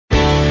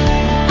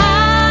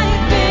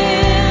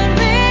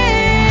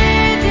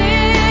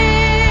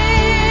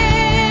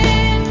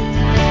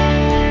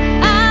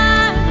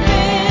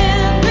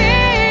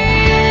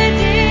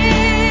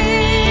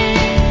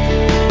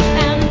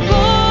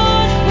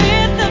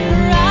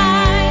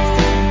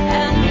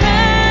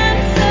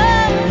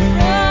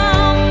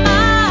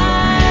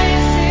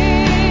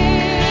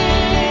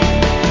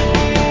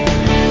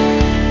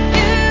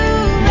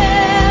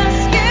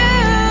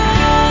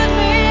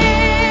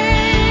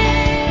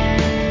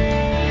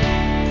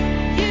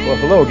Well,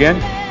 hello again,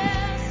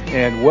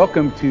 and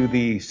welcome to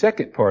the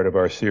second part of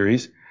our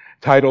series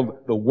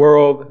titled The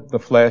World, the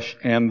Flesh,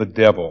 and the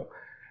Devil.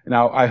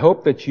 Now, I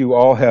hope that you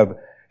all have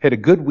had a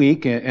good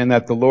week and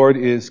that the Lord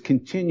is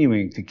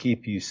continuing to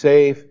keep you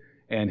safe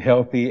and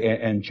healthy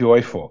and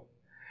joyful.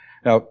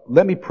 Now,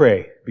 let me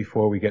pray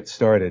before we get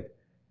started.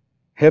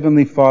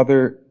 Heavenly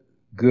Father,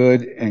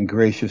 good and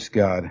gracious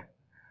God,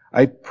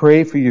 I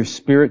pray for your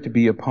Spirit to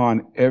be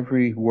upon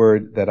every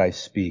word that I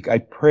speak. I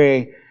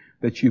pray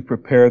that you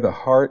prepare the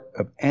heart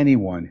of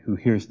anyone who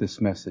hears this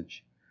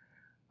message.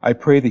 I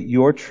pray that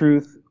your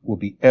truth will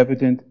be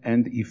evident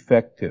and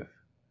effective.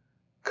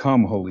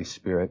 Come, Holy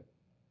Spirit,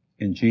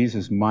 in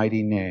Jesus'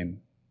 mighty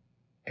name,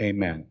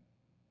 amen.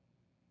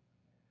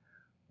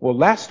 Well,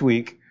 last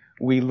week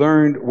we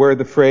learned where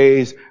the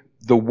phrase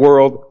the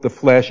world, the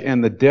flesh,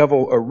 and the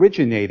devil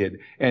originated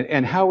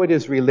and how it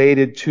is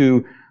related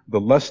to the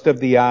lust of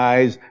the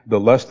eyes, the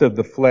lust of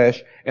the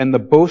flesh, and the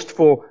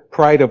boastful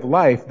pride of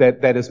life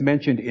that is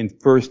mentioned in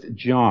 1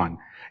 John.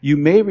 You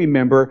may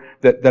remember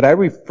that I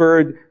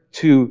referred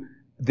to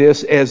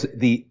this as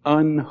the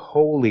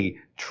unholy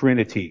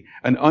Trinity.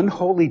 An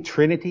unholy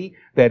Trinity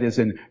that is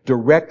in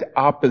direct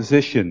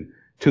opposition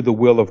to the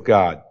will of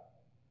God.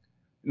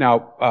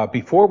 Now,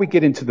 before we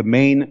get into the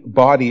main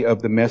body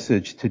of the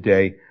message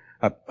today,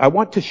 I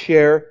want to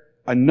share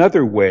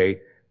another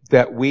way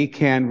that we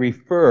can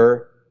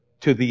refer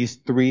to these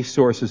three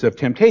sources of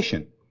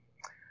temptation.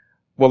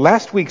 Well,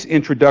 last week's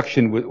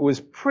introduction was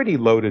pretty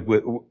loaded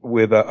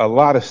with a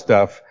lot of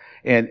stuff,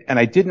 and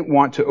I didn't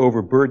want to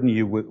overburden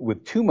you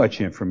with too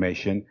much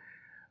information,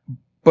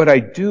 but I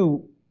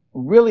do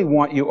really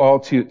want you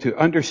all to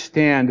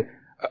understand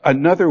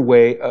another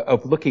way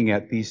of looking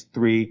at these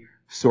three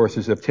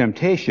sources of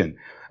temptation.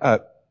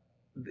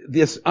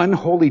 This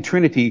unholy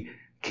Trinity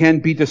can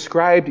be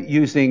described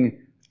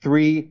using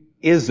three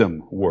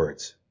ism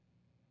words.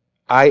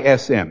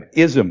 ISM,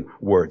 ism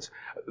words.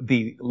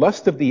 The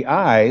lust of the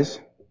eyes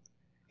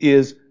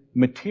is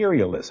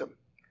materialism.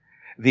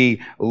 The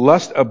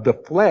lust of the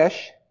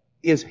flesh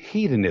is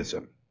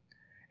hedonism.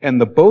 And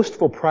the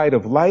boastful pride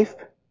of life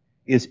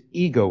is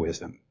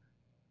egoism.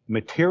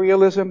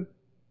 Materialism,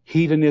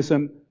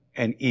 hedonism,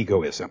 and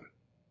egoism.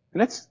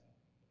 And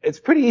it's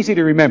pretty easy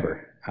to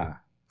remember.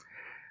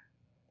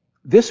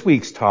 This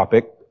week's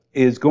topic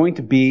is going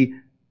to be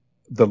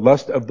the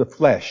lust of the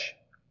flesh,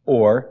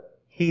 or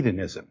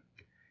hedonism.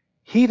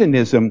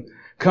 Hedonism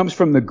comes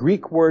from the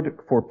Greek word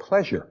for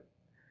pleasure,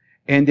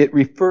 and it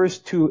refers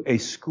to a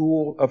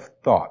school of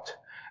thought.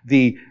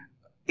 The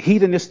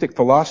hedonistic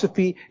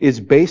philosophy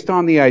is based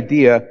on the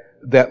idea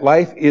that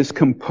life is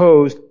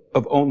composed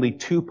of only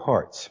two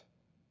parts: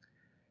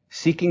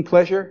 seeking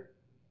pleasure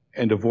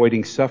and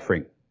avoiding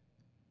suffering.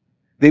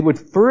 They would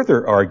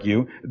further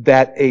argue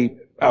that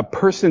a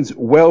person's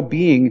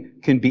well-being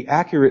can be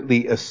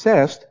accurately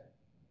assessed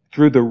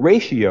through the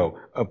ratio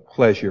of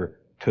pleasure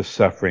to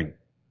suffering.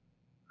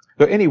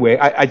 So anyway,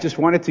 I just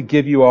wanted to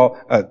give you all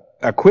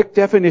a quick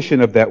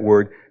definition of that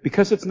word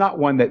because it's not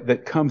one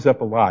that comes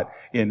up a lot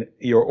in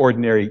your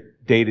ordinary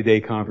day-to-day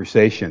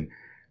conversation.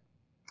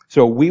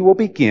 So we will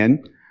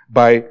begin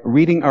by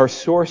reading our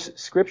source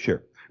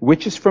scripture,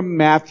 which is from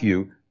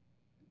Matthew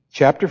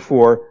chapter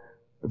 4,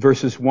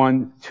 verses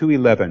 1 to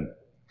 11.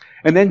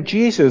 And then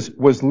Jesus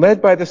was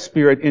led by the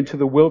Spirit into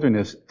the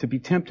wilderness to be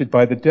tempted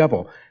by the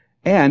devil.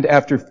 And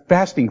after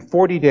fasting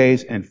 40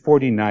 days and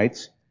 40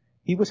 nights,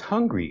 he was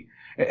hungry.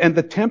 And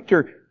the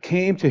tempter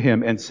came to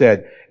him and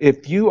said,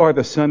 "If you are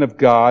the Son of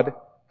God,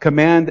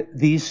 command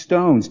these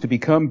stones to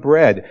become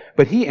bread."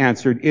 But he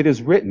answered, "It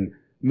is written,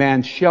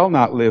 man shall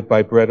not live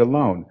by bread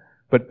alone,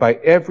 but by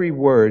every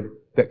word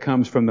that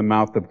comes from the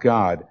mouth of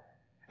God."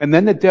 And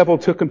then the devil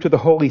took him to the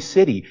holy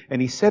city, and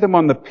he set him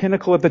on the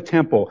pinnacle of the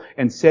temple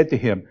and said to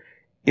him,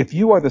 "If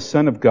you are the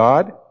Son of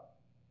God,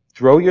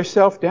 throw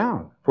yourself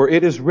down, for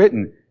it is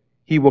written,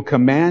 he will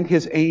command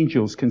his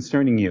angels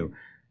concerning you,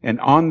 and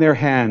on their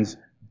hands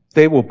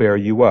they will bear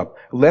you up,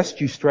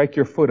 lest you strike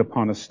your foot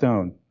upon a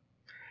stone."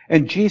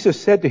 And Jesus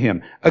said to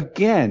him,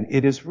 "Again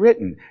it is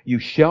written, you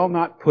shall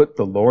not put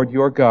the Lord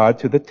your God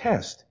to the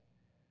test."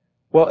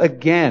 Well,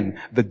 again,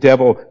 the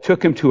devil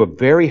took him to a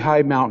very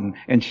high mountain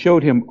and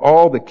showed him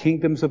all the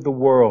kingdoms of the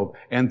world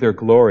and their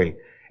glory.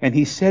 And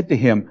he said to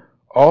him,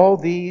 "All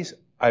these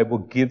I will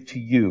give to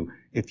you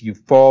if you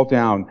fall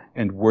down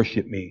and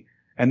worship me."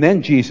 And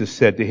then Jesus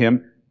said to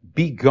him,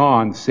 "Be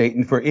gone,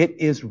 Satan, for it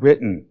is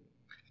written,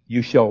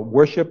 you shall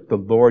worship the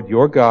Lord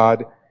your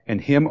God, and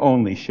him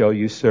only shall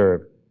you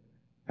serve."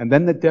 And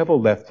then the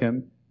devil left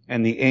him,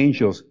 and the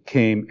angels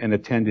came and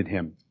attended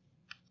him.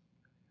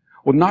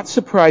 Well, not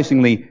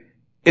surprisingly,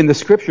 in the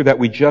scripture that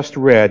we just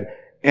read,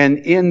 and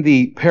in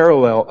the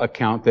parallel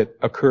account that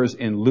occurs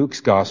in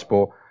Luke's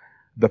gospel,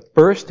 the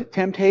first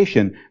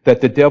temptation that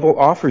the devil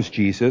offers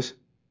Jesus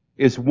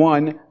is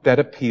one that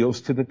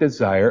appeals to the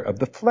desire of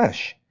the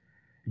flesh.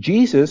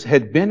 Jesus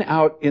had been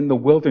out in the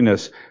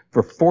wilderness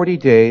for 40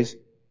 days,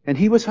 and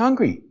he was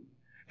hungry.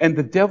 And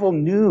the devil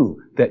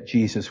knew that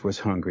Jesus was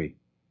hungry.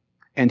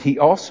 And he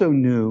also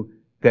knew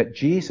that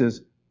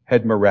Jesus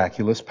had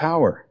miraculous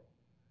power.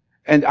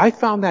 And I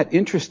found that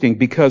interesting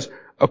because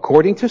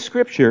according to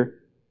Scripture,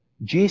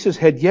 Jesus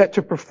had yet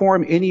to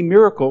perform any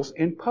miracles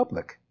in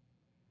public.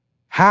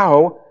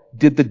 How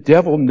did the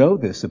devil know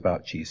this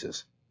about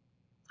Jesus?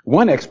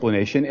 One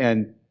explanation,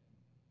 and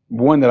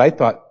one that I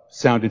thought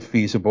sounded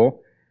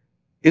feasible,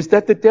 is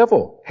that the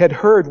devil had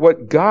heard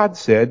what God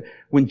said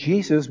when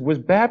Jesus was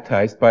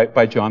baptized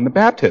by John the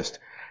Baptist.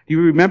 Do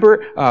you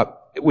remember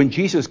when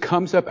Jesus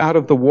comes up out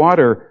of the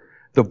water,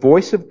 the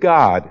voice of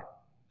God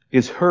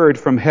is heard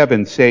from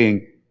heaven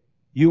saying,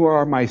 "You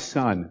are my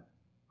son,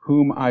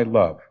 whom I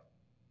love."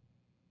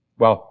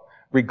 Well,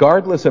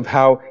 regardless of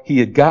how he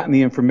had gotten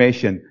the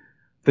information,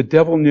 the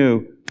devil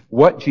knew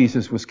what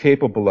Jesus was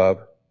capable of,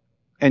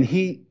 and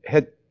he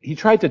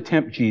tried to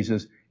tempt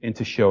Jesus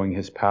into showing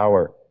his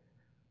power.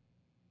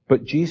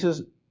 But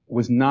Jesus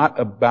was not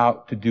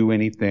about to do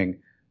anything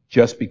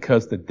just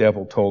because the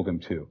devil told him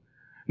to.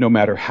 No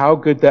matter how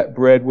good that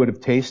bread would have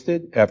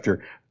tasted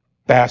after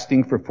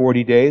fasting for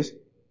 40 days,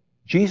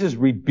 Jesus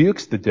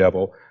rebukes the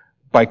devil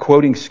by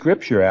quoting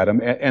Scripture at him,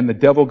 and the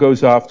devil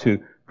goes off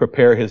to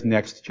prepare his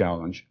next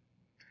challenge.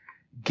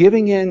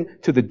 Giving in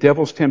to the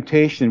devil's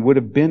temptation would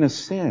have been a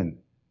sin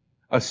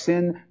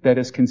that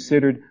is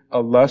considered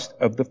a lust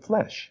of the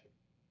flesh.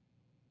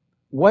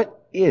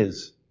 What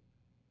is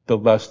the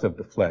lust of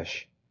the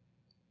flesh?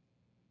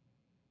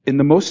 In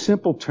the most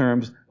simple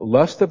terms,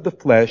 lust of the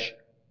flesh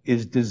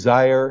is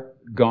desire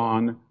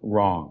gone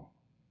wrong.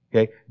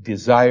 Okay?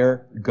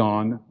 Desire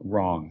gone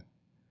wrong.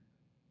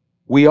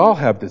 We all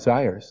have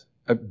desires.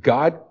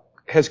 God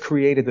has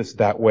created us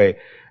that way.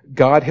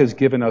 God has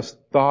given us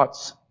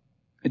thoughts,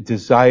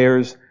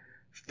 desires,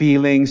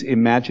 feelings,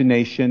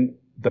 imagination,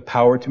 the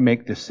power to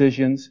make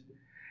decisions.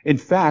 In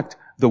fact,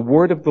 the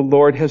word of the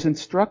Lord has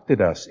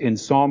instructed us in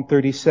Psalm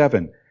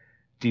 37,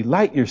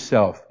 "Delight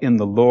yourself in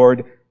the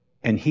Lord,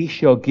 and he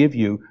shall give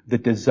you the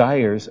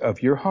desires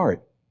of your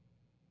heart."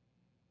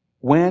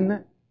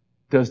 When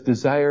does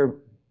desire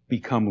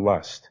become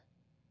lust?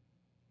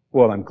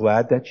 Well, I'm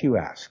glad that you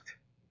asked.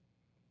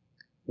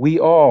 We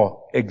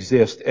all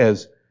exist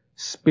as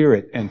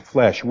spirit and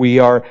flesh. We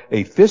are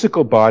a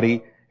physical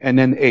body and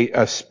then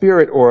a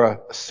spirit or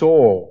a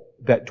soul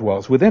that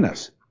dwells within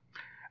us.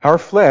 Our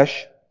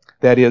flesh,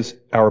 that is,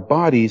 our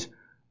bodies,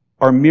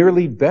 are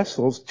merely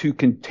vessels to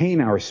contain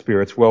our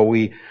spirits while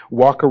we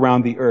walk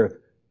around the earth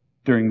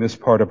during this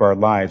part of our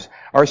lives.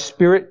 Our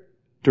spirit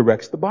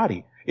directs the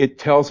body. It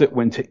tells it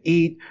when to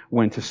eat,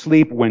 when to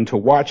sleep, when to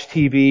watch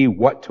TV,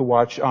 what to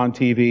watch on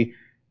TV.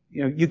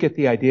 You get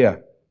the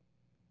idea.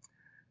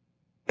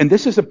 And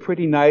this is a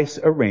pretty nice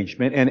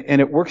arrangement,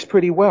 and it works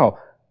pretty well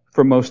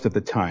for most of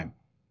the time.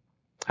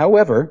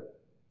 However,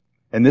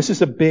 and this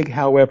is a big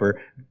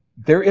however,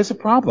 there is a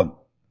problem.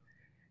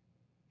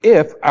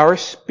 If our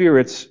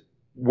spirits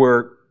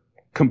were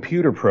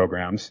computer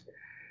programs,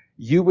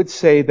 you would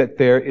say that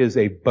there is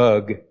a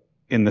bug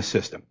in the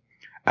system.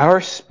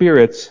 Our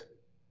spirits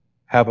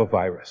have a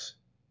virus.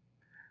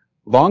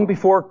 Long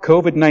before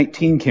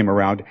COVID-19 came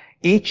around,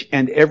 each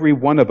and every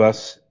one of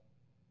us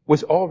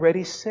was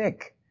already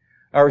sick.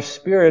 Our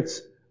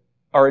spirits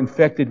are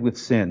infected with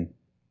sin.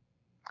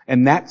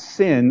 And that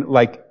sin,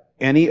 like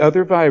any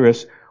other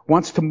virus,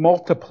 wants to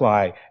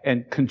multiply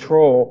and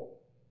control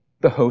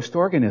the host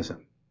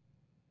organism.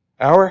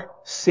 Our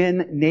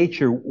sin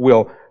nature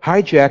will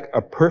hijack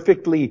a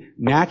perfectly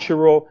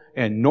natural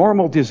and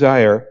normal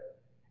desire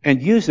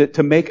and use it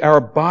to make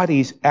our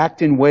bodies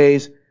act in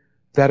ways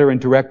that are in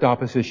direct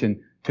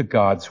opposition to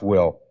God's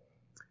will.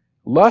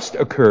 Lust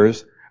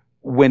occurs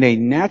when a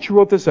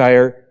natural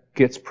desire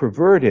gets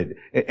perverted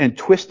and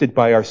twisted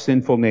by our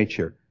sinful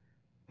nature.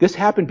 This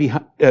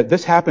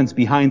happens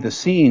behind the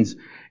scenes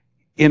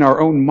in our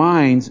own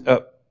minds,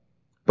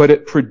 but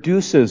it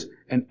produces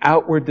an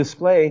outward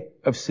display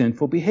of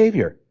sinful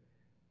behavior.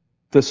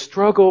 The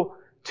struggle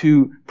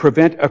to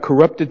prevent a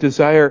corrupted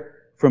desire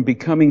from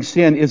becoming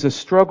sin is a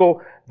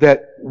struggle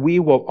that we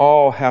will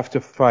all have to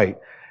fight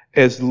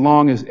as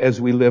long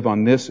as we live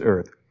on this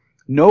earth.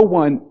 No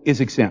one is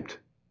exempt.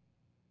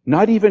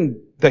 Not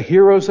even the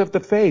heroes of the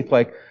faith,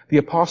 like the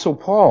Apostle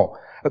Paul.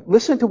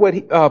 Listen to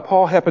what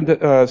Paul happened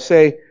to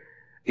say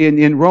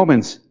in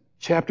Romans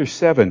chapter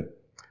 7.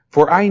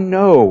 "For I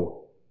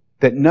know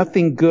that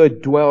nothing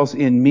good dwells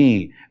in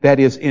me, that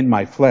is, in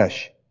my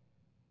flesh.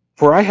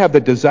 For I have the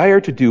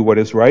desire to do what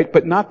is right,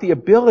 but not the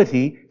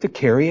ability to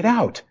carry it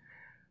out.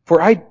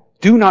 For I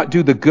do not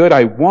do the good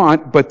I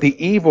want, but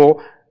the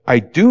evil I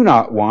do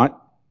not want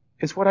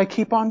is what I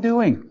keep on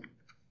doing."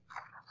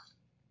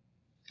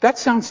 That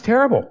sounds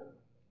terrible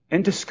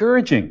and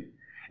discouraging.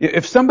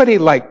 If somebody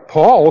like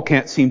Paul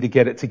can't seem to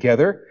get it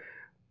together,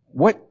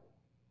 what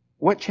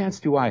chance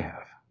do I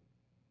have?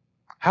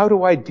 How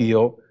do I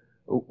deal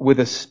with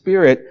a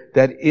spirit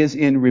that is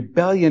in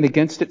rebellion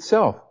against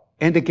itself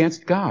and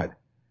against God?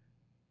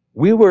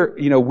 We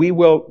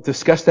will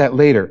discuss that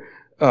later.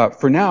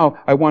 For now,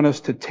 I want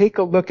us to take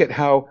a look at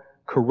how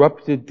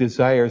corrupted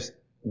desires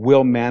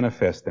will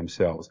manifest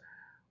themselves,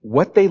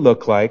 what they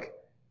look like,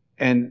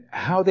 and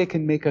how they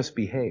can make us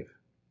behave.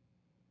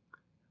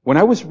 When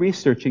I was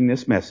researching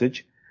this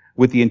message,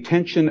 with the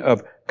intention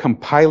of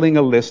compiling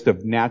a list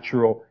of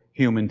natural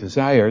human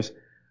desires,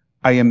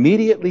 I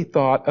immediately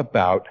thought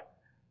about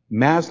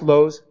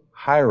Maslow's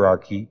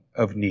hierarchy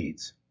of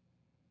needs.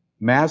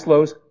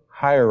 Maslow's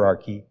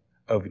hierarchy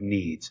of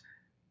needs.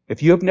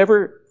 If you have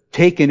never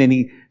taken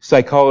any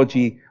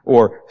psychology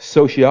or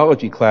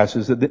sociology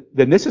classes,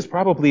 then this is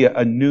probably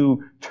a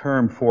new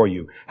term for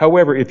you.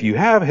 However, if you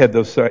have had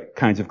those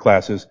kinds of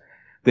classes,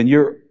 then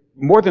you're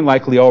more than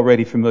likely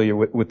already familiar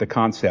with the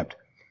concept.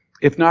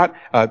 If not,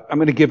 I'm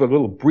going to give a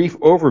little brief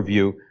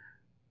overview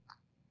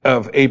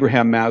of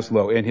Abraham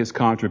Maslow and his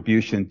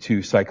contribution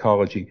to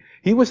psychology.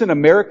 He was an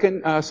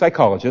American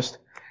psychologist,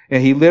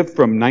 and he lived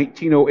from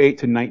 1908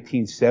 to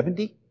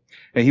 1970.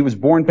 And he was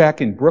born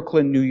back in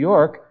Brooklyn, New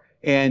York,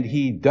 and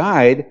he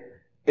died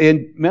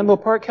in Menlo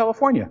Park,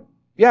 California.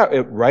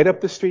 Yeah, right up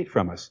the street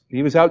from us.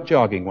 He was out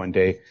jogging one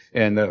day,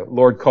 and the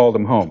Lord called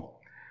him home.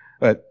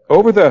 But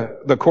over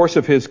the course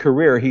of his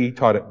career, he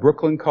taught at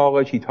Brooklyn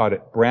College, he taught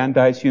at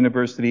Brandeis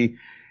University,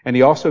 and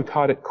he also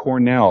taught at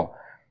Cornell.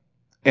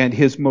 And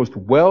his most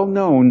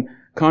well-known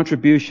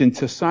contribution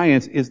to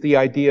science is the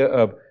idea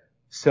of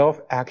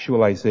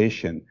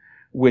self-actualization,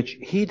 which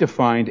he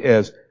defined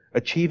as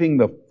achieving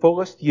the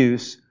fullest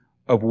use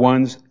of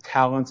one's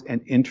talents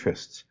and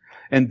interests,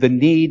 and the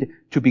need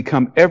to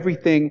become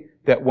everything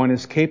that one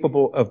is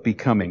capable of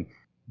becoming.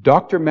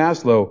 Dr.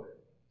 Maslow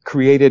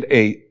created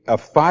a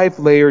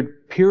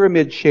 5-layered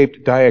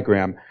pyramid-shaped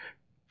diagram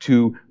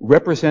to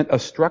represent a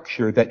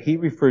structure that he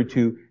referred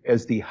to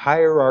as the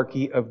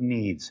hierarchy of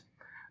needs.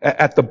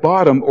 At the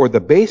bottom, or the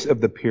base of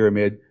the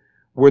pyramid,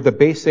 were the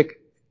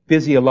basic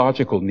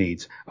physiological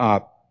needs,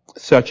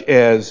 such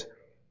as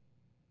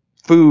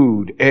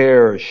food,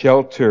 air,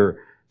 shelter,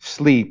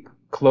 sleep,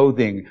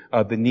 clothing,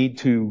 the need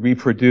to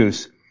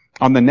reproduce.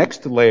 On the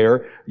next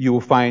layer, you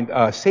will find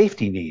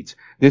safety needs.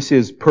 This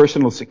is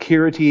personal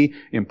security,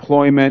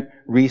 employment,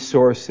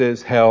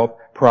 resources, health,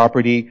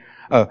 property.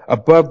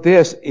 Above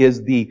this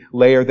is the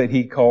layer that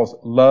he calls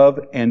love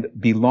and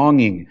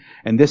belonging.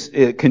 And this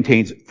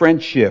contains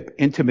friendship,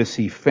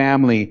 intimacy,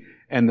 family,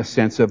 and the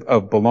sense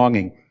of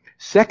belonging.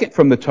 Second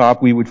from the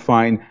top, we would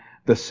find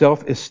the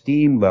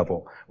self-esteem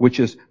level, which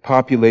is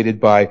populated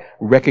by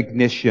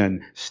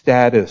recognition,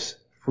 status,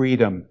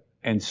 freedom,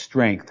 and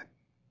strength.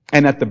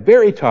 And at the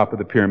very top of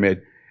the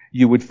pyramid,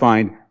 you would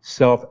find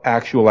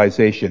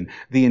self-actualization,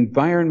 the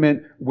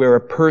environment where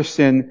a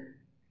person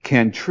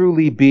can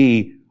truly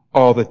be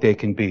all that they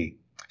can be.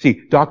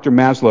 See, Dr.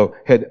 Maslow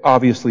had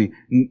obviously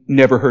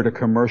never heard a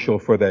commercial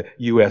for the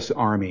U.S.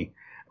 Army,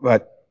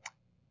 but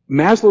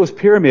Maslow's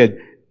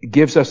pyramid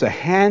gives us a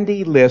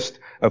handy list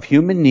of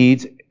human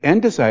needs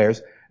and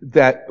desires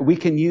that we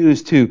can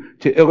use to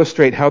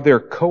illustrate how they're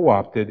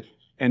co-opted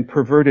and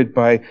perverted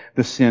by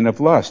the sin of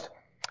lust.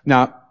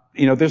 Now,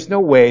 there's no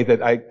way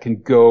that I can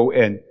go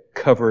and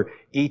cover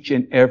each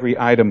and every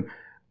item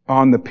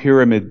on the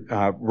pyramid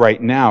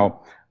right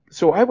now.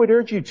 So I would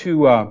urge you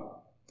to,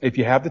 if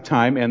you have the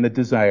time and the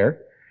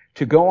desire,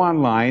 to go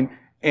online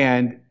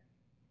and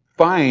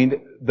find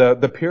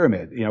the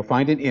pyramid,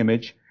 find an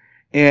image,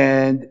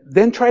 and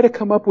then try to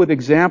come up with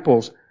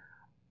examples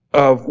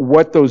of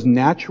what those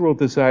natural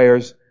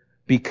desires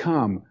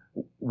become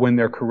when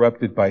they're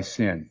corrupted by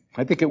sin.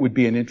 I think it would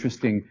be an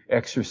interesting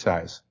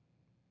exercise.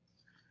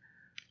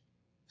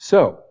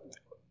 So,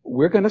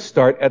 we're going to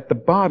start at the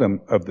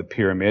bottom of the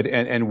pyramid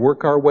and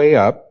work our way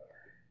up,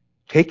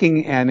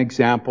 taking an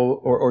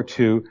example or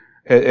two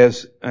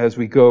as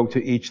we go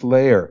to each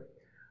layer.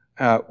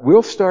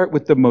 We'll start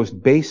with the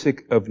most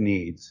basic of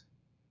needs,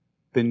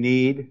 the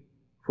need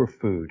for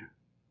food.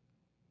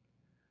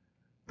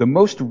 The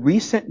most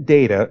recent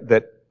data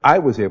that I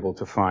was able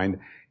to find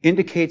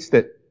indicates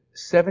that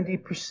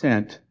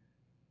 70%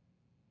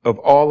 of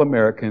all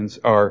Americans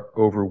are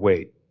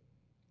overweight.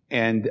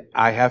 And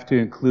I have to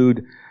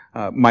include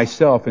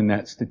myself in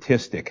that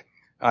statistic.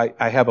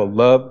 I have a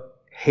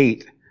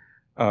love-hate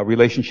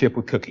relationship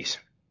with cookies.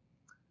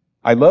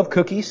 I love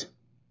cookies,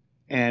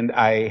 and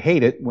I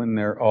hate it when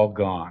they're all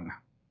gone.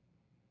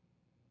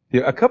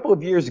 A couple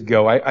of years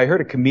ago, I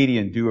heard a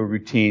comedian do a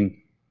routine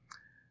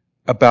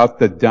about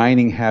the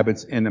dining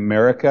habits in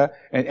America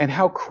and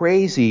how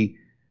crazy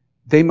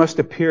they must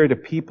appear to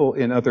people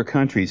in other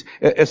countries,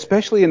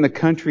 especially in the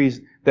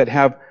countries that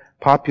have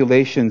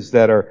populations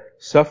that are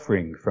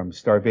suffering from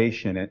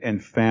starvation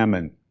and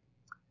famine.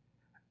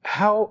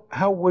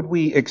 How would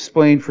we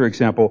explain, for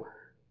example,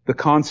 the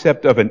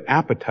concept of an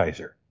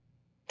appetizer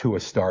to a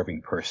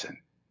starving person?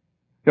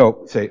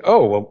 Say,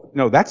 oh, well,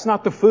 no, that's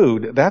not the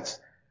food. That's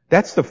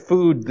the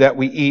food that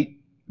we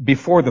eat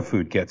before the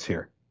food gets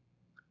here.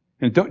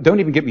 And don't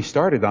even get me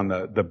started on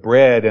the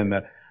bread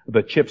and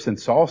the chips and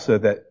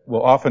salsa that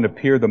will often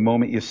appear the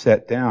moment you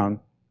sit down.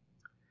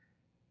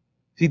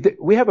 See,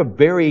 we have a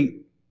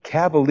very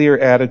cavalier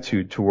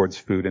attitude towards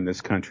food in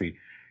this country.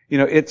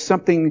 It's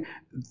something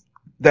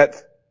that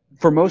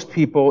for most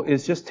people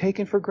is just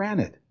taken for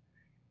granted.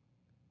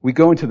 We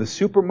go into the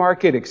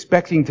supermarket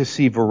expecting to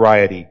see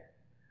variety.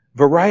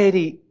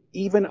 Variety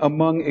even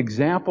among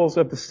examples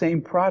of the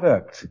same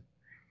product.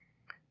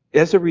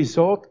 As a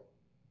result,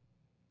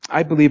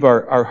 I believe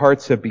our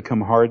hearts have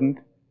become hardened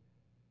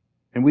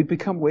and we've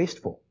become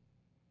wasteful.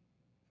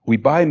 We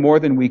buy more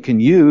than we can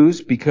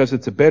use because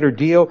it's a better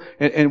deal,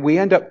 and we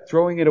end up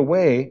throwing it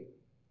away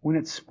when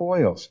it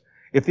spoils.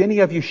 If any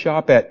of you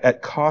shop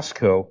at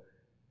Costco,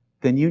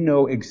 then you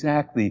know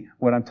exactly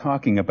what I'm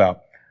talking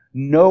about.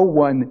 No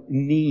one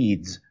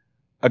needs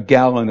a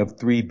gallon of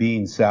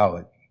 3-bean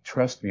salad.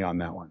 Trust me on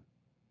that one.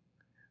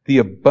 The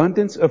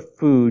abundance of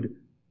food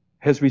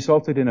has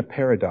resulted in a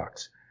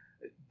paradox.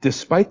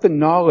 Despite the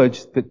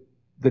knowledge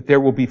that there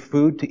will be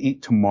food to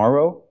eat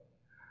tomorrow,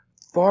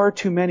 far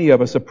too many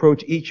of us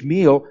approach each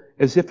meal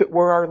as if it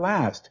were our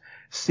last.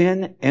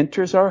 Sin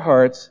enters our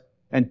hearts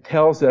and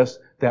tells us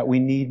that we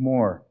need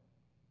more.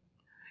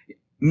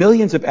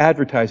 Millions of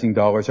advertising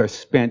dollars are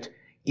spent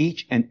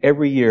each and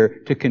every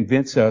year to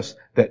convince us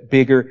that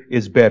bigger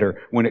is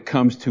better when it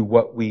comes to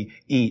what we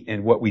eat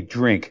and what we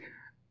drink.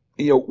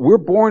 We're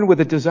born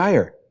with a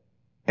desire,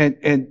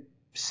 and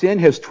sin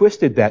has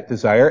twisted that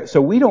desire,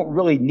 so we don't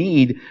really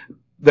need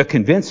the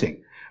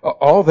convincing.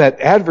 All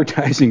that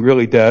advertising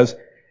really does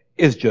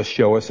is just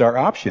show us our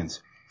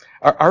options.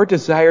 Our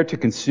desire to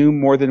consume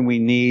more than we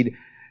need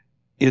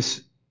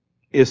is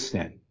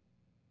sin.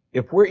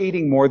 If we're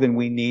eating more than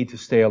we need to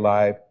stay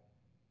alive,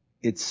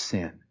 it's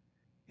sin.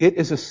 It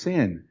is a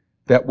sin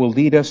that will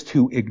lead us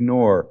to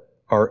ignore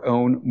our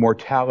own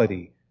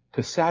mortality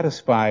to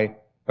satisfy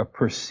a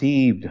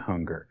perceived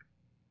hunger.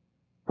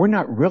 We're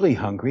not really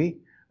hungry,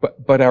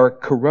 but our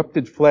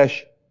corrupted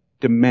flesh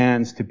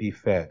demands to be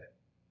fed.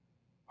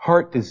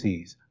 Heart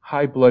disease,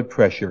 high blood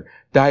pressure,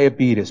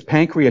 diabetes,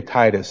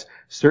 pancreatitis,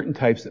 certain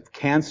types of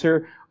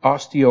cancer,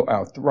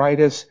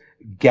 osteoarthritis,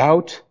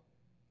 gout,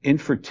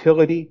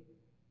 infertility.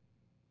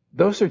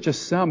 Those are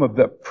just some of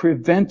the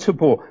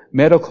preventable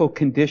medical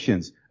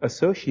conditions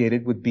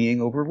associated with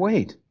being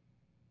overweight.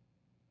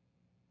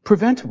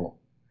 Preventable.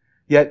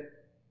 Yet,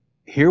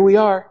 here we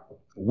are,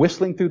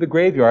 whistling through the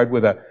graveyard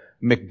with a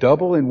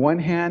McDouble in one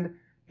hand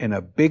and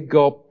a big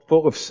gulp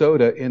full of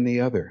soda in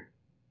the other.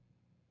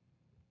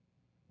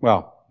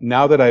 Well,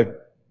 now that I've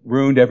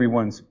ruined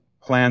everyone's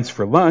plans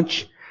for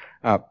lunch,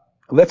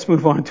 let's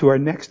move on to our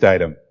next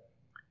item.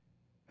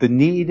 The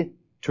need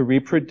to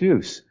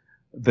reproduce,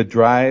 the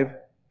drive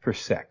for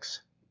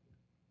sex.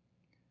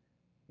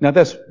 Now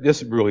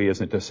this really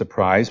isn't a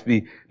surprise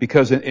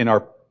because in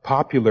our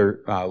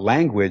popular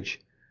language,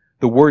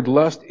 the word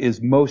lust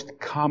is most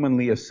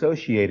commonly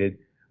associated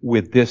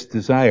with this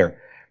desire.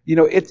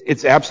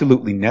 It's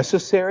absolutely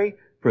necessary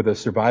for the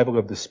survival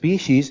of the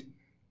species,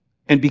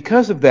 and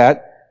because of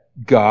that,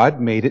 God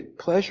made it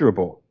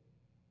pleasurable.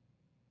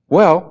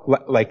 Well,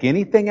 like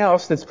anything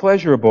else that's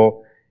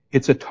pleasurable,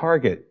 it's a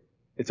target.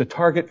 It's a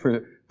target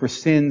for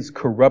sin's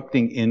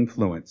corrupting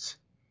influence.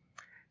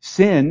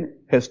 Sin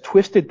has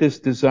twisted this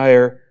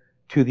desire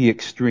to the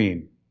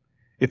extreme.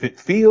 If it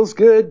feels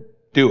good,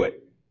 do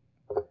it.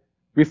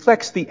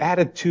 Reflects the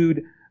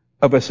attitude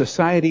of a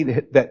society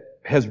that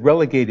has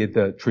relegated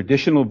the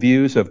traditional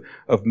views of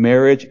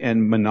marriage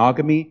and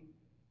monogamy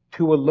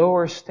to a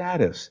lower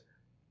status.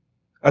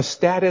 A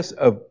status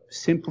of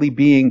simply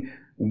being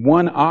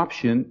one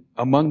option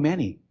among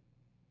many.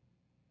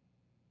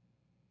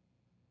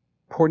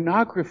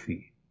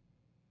 Pornography.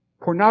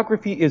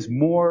 Pornography is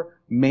more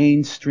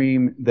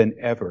mainstream than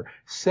ever.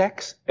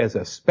 Sex as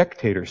a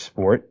spectator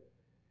sport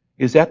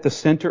is at the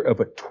center of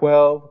a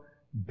 $12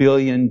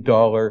 billion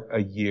a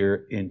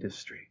year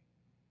industry.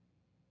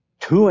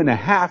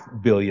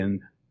 $2.5 billion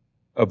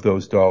of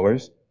those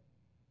dollars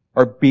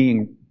are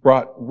being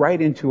brought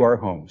right into our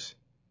homes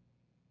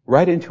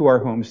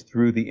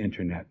through the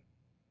internet.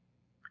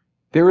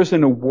 There is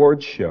an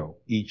award show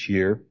each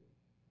year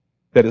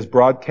that is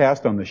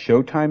broadcast on the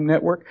Showtime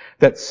network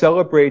that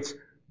celebrates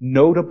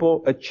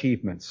notable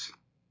achievements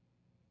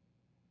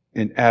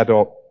in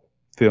adult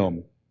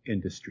film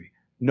industry.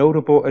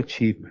 Notable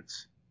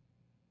achievements.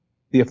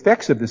 The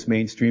effects of this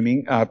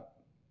mainstreaming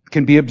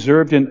can be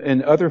observed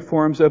in other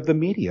forms of the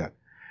media.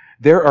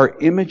 There are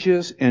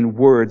images and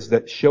words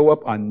that show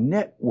up on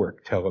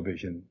network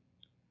television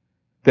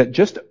that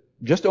just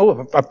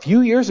a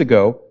few years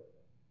ago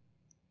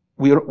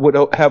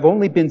would have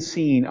only been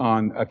seen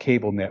on a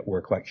cable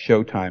network like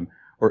Showtime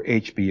or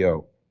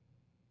HBO.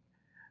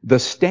 The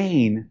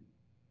stain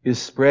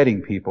is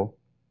spreading, people.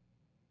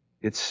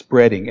 It's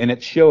spreading, and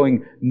it's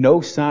showing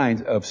no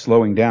signs of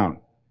slowing down.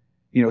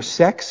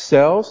 Sex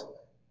sells,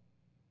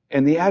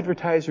 and the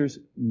advertisers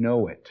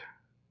know it.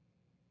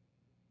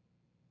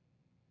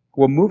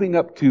 Well, moving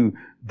up to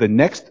the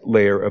next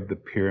layer of the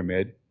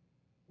pyramid,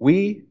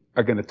 we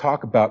are going to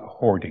talk about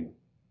hoarding.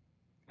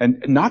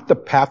 And not the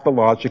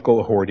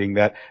pathological hoarding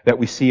that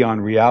we see on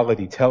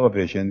reality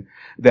television,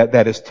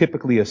 that is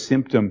typically a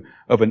symptom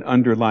of an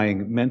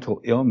underlying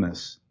mental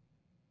illness.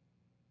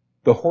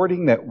 The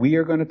hoarding that we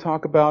are going to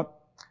talk about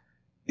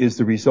is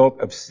the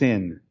result of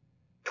sin,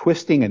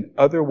 twisting an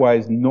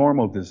otherwise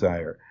normal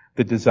desire,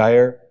 the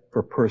desire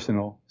for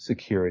personal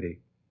security.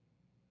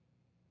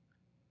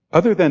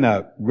 Other than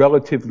a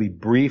relatively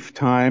brief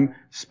time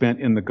spent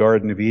in the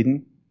Garden of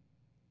Eden,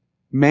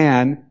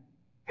 man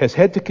has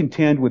had to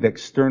contend with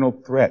external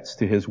threats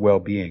to his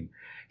well-being.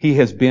 He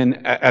has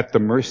been at the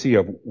mercy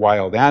of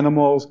wild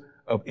animals,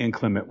 of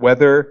inclement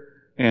weather,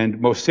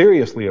 and most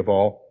seriously of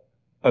all,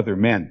 other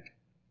men.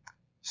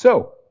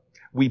 So,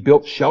 we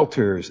built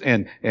shelters,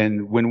 and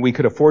when we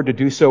could afford to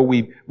do so,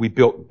 we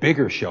built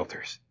bigger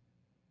shelters.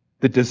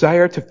 The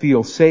desire to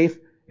feel safe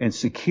and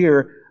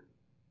secure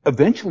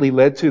eventually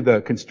led to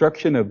the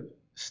construction of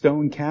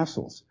stone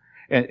castles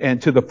and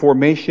to the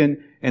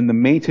formation and the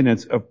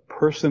maintenance of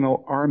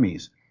personal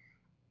armies.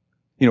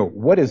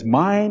 What is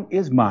mine,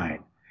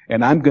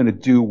 and I'm going to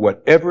do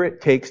whatever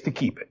it takes to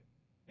keep it.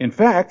 In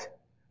fact,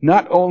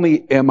 not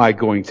only am I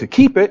going to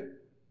keep it,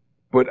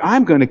 but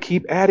I'm going to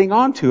keep adding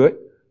on to it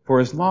for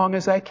as long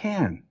as I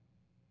can.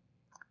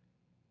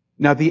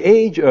 Now, the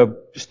age of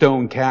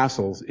stone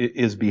castles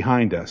is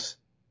behind us.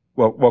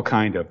 Well,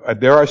 kind of.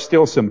 There are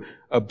still some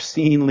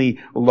obscenely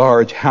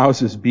large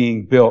houses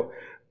being built,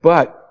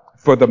 but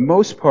for the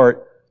most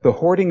part, the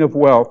hoarding of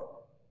wealth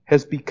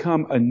has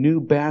become a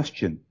new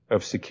bastion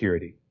of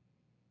security.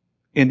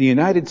 In the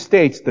United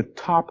States, the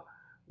top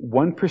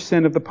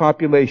 1% of the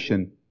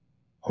population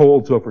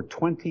holds over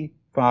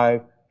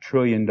 $25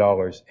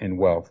 trillion in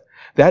wealth.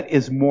 That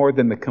is more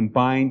than the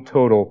combined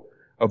total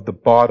of the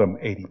bottom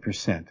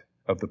 80%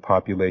 of the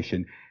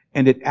population.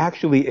 And it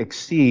actually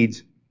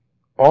exceeds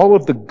all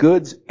of the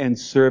goods and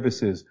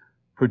services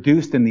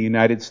produced in the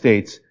United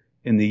States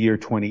in the year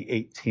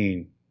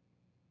 2018.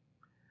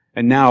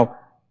 And now,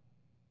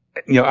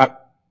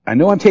 I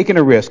know I'm taking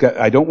a risk.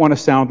 I don't want to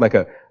sound like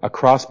a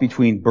cross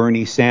between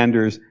Bernie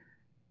Sanders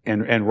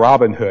and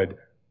Robin Hood,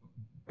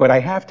 but I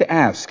have to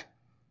ask,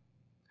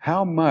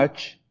 how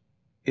much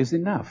is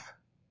enough?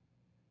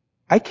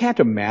 I can't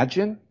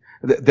imagine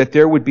that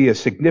there would be a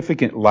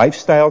significant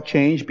lifestyle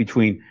change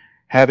between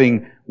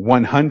having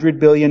 $100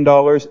 billion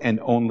and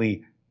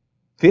only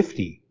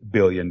 $50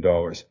 billion.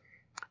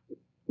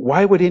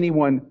 Why would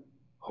anyone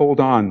hold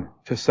on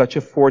to such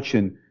a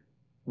fortune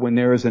when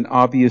there is an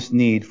obvious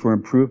need for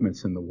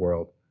improvements in the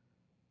world?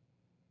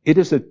 It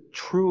is a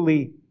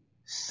truly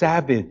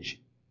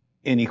savage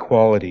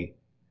inequality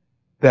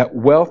that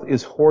wealth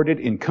is hoarded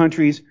in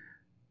countries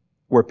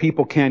where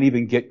people can't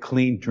even get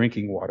clean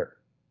drinking water.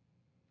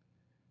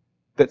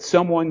 That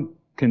someone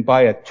can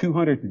buy a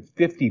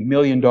 $250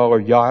 million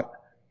yacht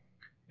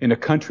in a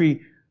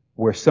country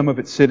where some of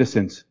its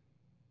citizens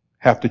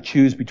have to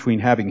choose between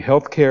having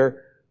health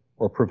care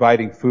or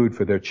providing food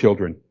for their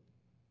children.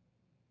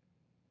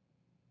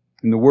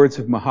 In the words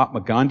of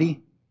Mahatma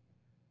Gandhi,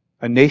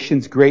 a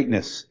nation's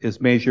greatness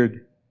is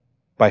measured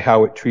by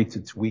how it treats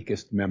its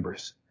weakest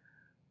members.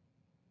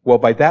 Well,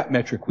 by that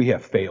metric, we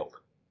have failed.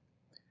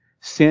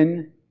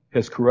 Sin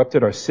has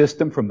corrupted our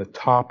system from the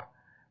top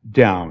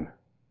down.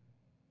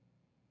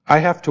 I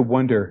have to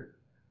wonder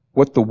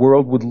what the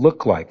world would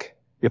look like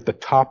if the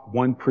top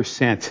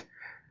 1%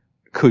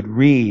 could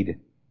read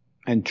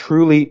and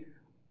truly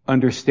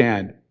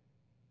understand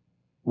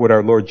what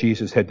our Lord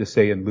Jesus had to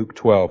say in Luke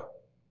 12.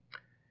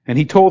 And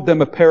he told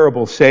them a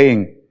parable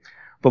saying,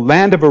 the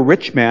land of a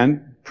rich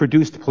man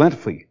produced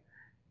plentifully.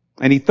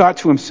 And he thought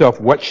to himself,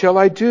 what shall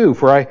I do?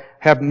 For I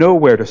have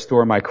nowhere to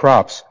store my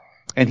crops.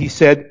 And he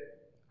said,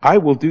 I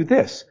will do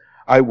this.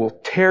 I will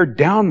tear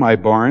down my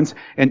barns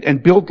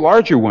and build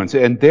larger ones.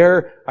 And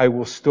there I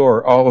will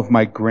store all of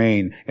my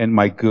grain and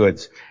my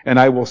goods. And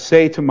I will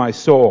say to my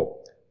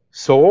soul,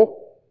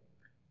 soul,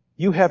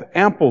 you have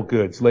ample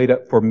goods laid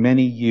up for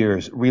many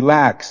years.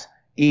 Relax,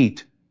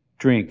 eat,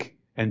 drink,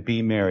 and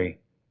be merry.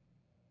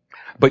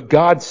 But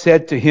God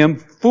said to him,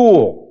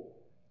 fool,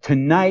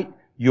 tonight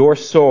your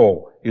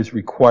soul is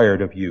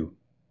required of you.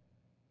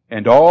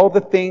 And all the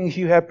things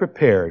you have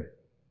prepared,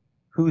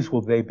 whose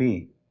will they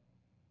be?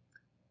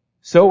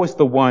 So is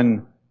the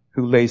one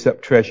who lays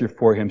up treasure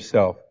for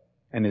himself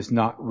and is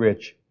not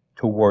rich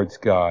towards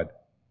God.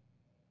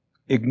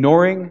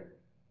 Ignoring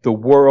the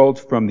world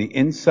from the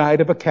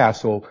inside of a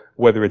castle,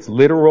 whether it's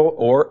literal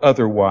or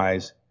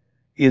otherwise,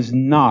 is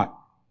not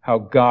how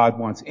God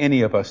wants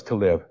any of us to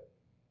live.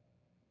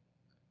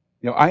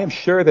 I am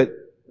sure that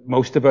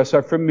most of us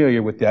are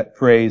familiar with that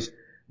phrase,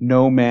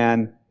 no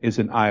man is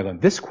an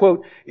island. This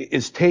quote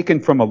is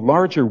taken from a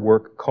larger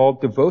work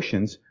called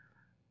Devotions,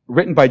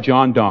 written by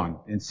John Donne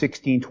in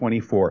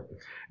 1624.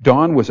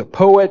 Donne was a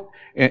poet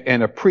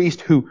and a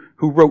priest who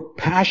wrote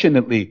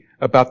passionately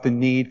about the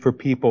need for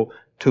people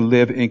to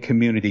live in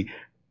community.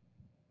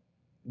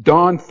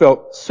 Donne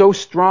felt so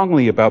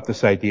strongly about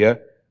this idea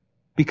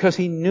because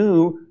he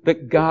knew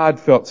that God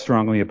felt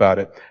strongly about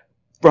it.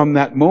 From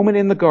that moment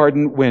in the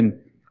garden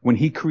when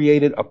he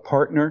created a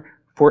partner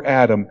for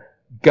Adam,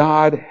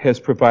 God has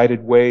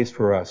provided ways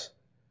for us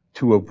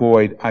to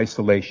avoid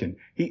isolation.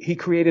 He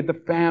created the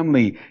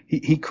family,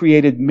 he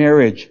created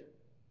marriage,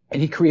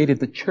 and he created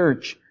the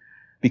church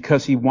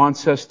because he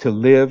wants us to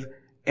live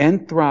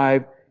and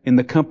thrive in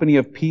the company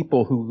of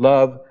people who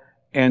love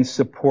and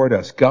support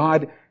us.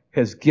 God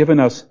has given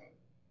us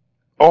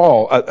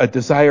all a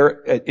desire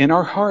in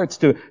our hearts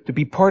to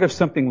be part of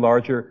something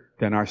larger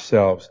than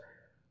ourselves.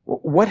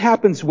 What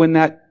happens when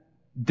that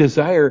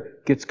desire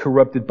gets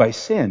corrupted by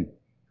sin?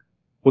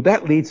 Well,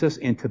 that leads us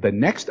into the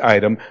next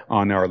item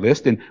on our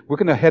list, and we're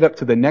going to head up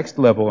to the next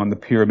level on the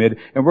pyramid,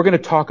 and we're going to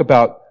talk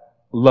about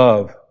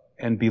love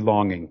and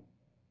belonging.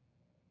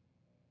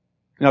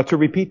 Now, to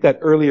repeat that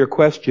earlier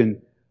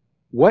question,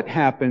 what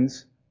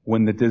happens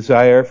when the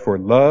desire for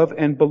love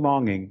and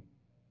belonging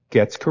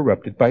gets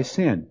corrupted by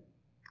sin?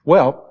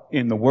 Well,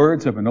 in the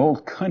words of an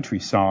old country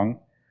song,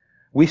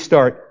 we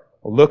start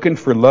looking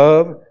for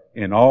love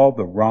in all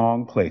the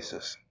wrong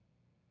places.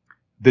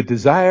 The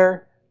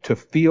desire to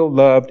feel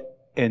loved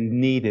and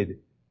needed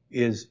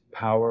is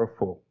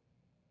powerful.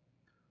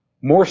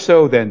 More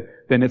so than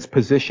its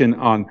position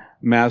on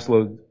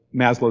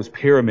Maslow's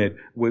pyramid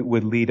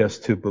would lead us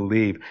to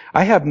believe.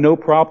 I have no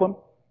problem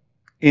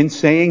in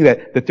saying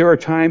that there are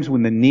times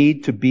when the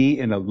need to be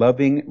in a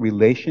loving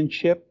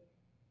relationship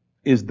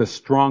is the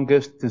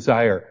strongest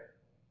desire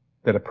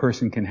that a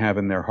person can have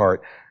in their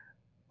heart.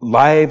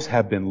 Lives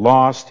have been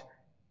lost,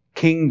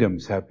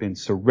 kingdoms have been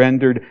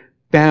surrendered,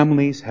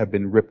 families have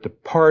been ripped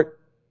apart,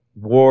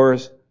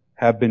 wars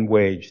have been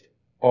waged,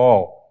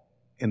 all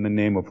in the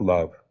name of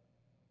love,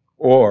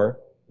 or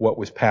what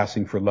was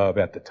passing for love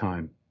at the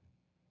time.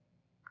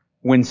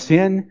 When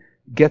sin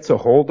gets a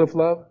hold of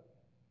love,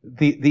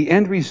 the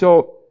end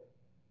result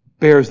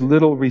bears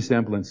little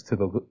resemblance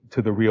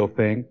to the real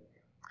thing.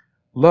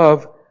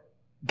 Love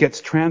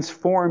gets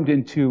transformed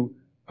into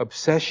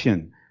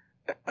obsession,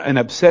 an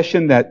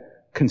obsession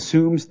that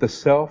consumes the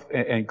self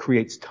and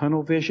creates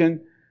tunnel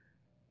vision.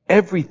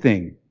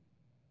 Everything,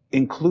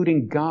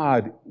 including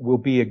God, will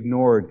be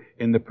ignored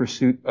in the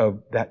pursuit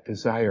of that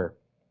desire.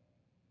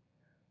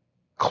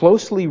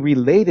 Closely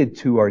related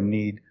to our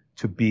need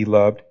to be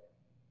loved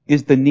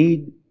is the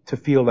need to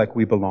feel like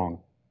we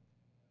belong.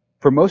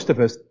 For most of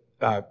us,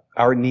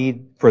 our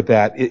need for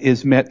that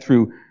is met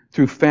through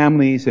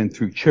families and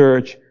through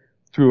church,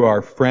 through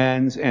our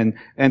friends, and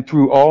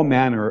through all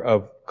manner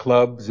of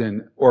clubs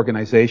and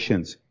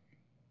organizations.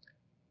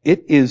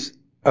 It is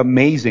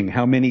amazing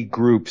how many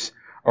groups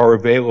are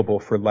available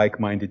for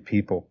like-minded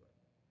people.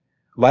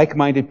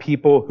 Like-minded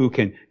people who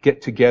can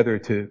get together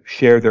to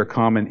share their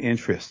common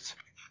interests.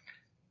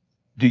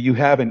 Do you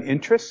have an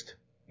interest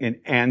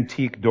in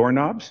antique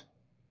doorknobs?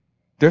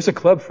 There's a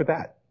club for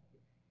that.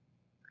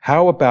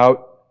 How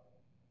about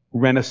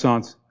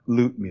Renaissance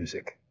lute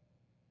music?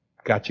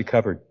 Got you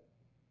covered.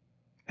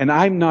 And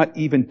I'm not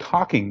even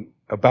talking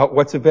about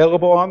what's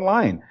available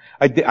online.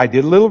 I did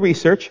a little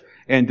research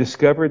and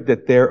discovered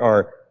that there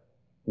are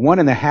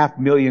 1.5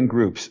 million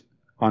groups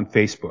on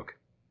Facebook.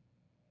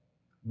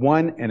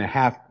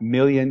 1.5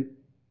 million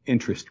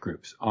interest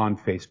groups on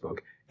Facebook.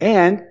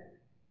 And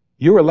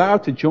you're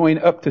allowed to join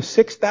up to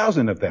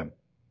 6,000 of them.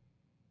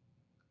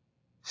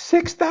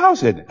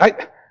 6,000!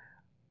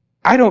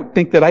 I don't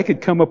think that I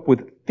could come up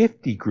with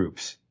 50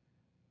 groups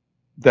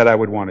that I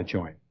would want to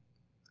join.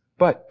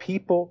 But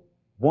people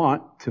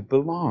want to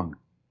belong.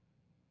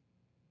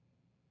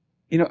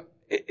 You know,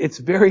 it's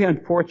very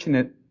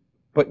unfortunate,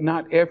 but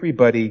not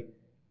everybody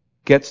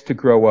gets to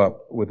grow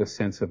up with a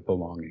sense of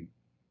belonging.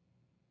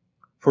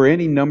 For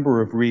any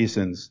number of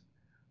reasons,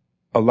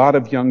 a lot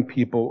of young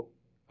people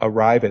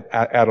arrive at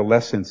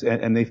adolescence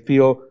and they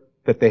feel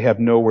that they have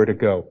nowhere to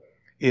go.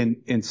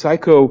 In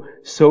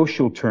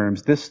psychosocial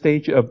terms, this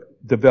stage of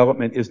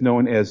development is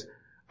known as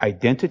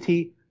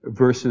identity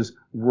versus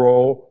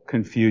role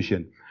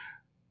confusion.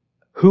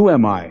 Who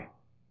am I?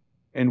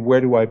 And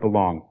where do I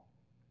belong?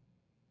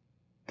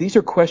 These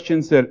are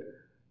questions that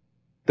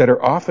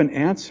are often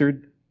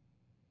answered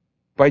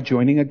by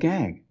joining a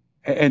gang.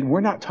 And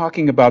we're not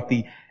talking about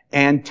the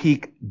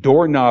antique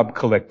doorknob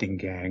collecting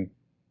gang.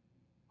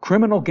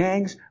 Criminal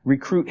gangs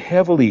recruit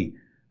heavily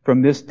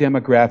from this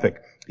demographic.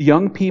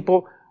 Young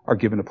people are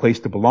given a place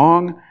to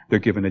belong, they're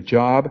given a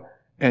job,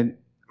 and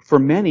for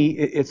many,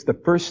 it's the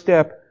first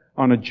step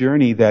on a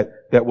journey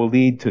that will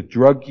lead to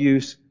drug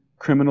use,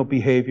 criminal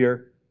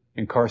behavior,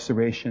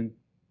 incarceration,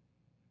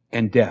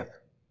 and death.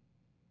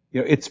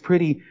 You know, it's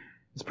pretty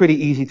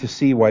easy to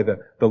see why the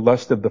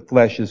lust of the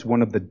flesh is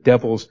one of the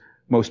devil's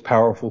most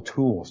powerful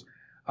tools.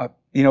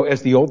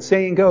 As the old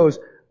saying goes,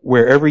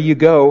 wherever you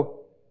go,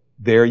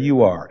 there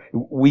you are.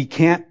 We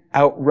can't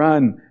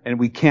outrun and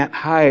we can't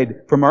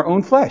hide from our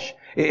own flesh.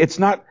 It's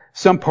not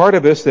some part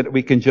of us that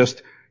we can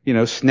just,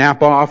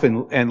 snap off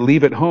and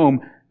leave at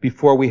home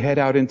before we head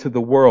out into the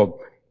world.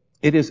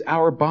 It is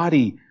our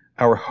body,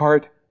 our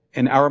heart,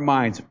 and our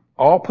minds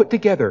all put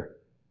together.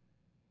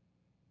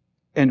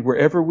 And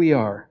wherever we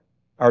are,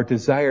 our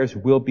desires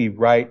will be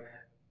right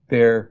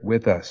there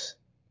with us.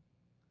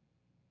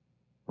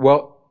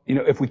 Well,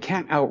 if we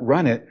can't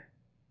outrun it,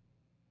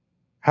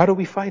 how do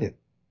we fight it?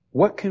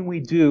 What can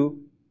we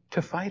do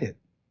to fight it?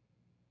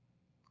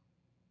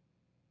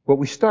 Well,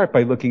 we start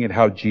by looking at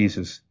how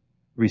Jesus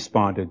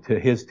responded to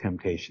his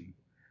temptation.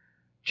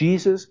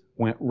 Jesus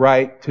went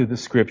right to the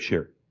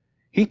Scripture.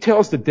 He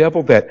tells the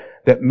devil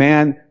that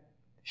man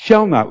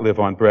shall not live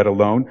on bread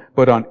alone,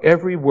 but on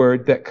every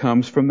word that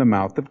comes from the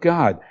mouth of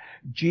God.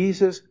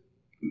 Jesus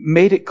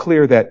made it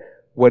clear that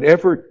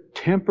whatever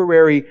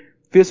temporary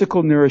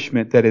physical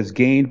nourishment that is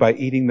gained by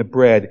eating the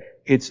bread,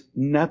 it's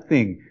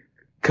nothing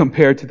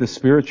compared to the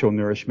spiritual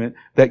nourishment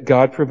that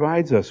God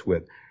provides us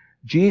with.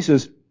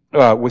 Jesus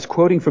was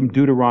quoting from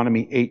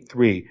Deuteronomy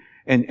 8:3.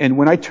 And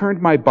when I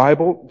turned my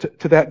Bible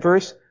to that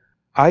verse,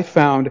 I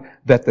found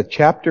that the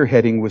chapter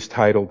heading was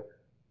titled,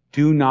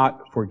 "Do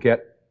Not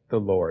Forget the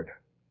Lord."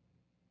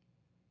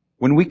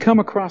 When we come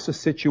across a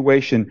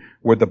situation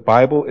where the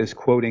Bible is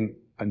quoting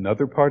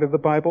another part of the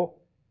Bible,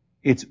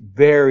 it's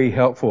very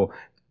helpful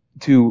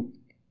to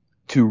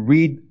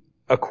read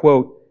a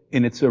quote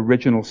in its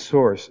original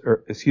source,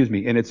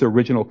 in its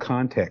original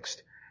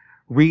context.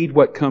 Read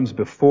what comes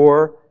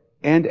before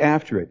and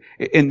after it.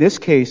 In this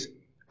case,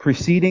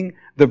 preceding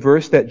the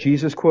verse that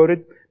Jesus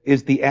quoted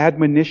is the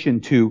admonition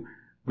to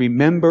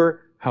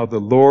remember how the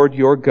Lord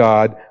your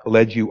God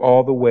led you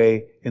all the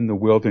way in the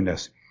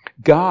wilderness.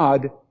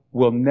 God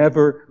will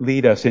never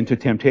lead us into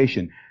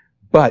temptation,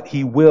 but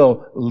He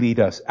will lead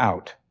us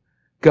out.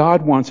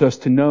 God wants us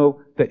to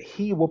know that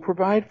He will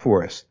provide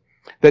for us,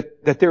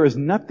 that there is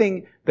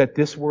nothing that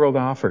this world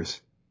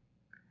offers,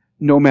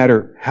 no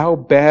matter how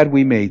bad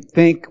we may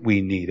think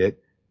we need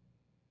it,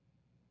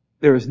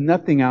 there is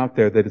nothing out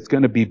there that is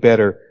going to be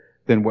better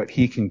than what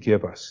He can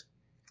give us.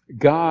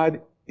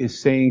 God is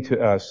saying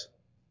to us,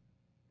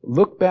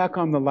 look back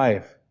on the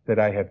life that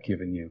I have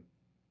given you.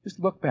 Just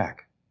look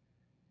back.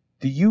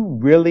 Do you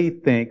really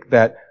think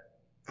that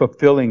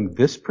fulfilling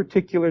this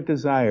particular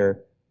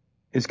desire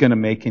is going to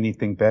make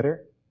anything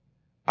better?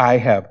 I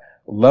have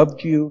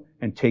loved you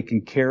and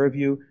taken care of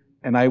you,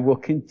 and I will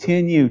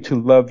continue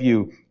to love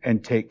you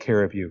and take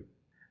care of you.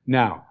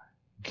 Now,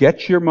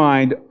 get your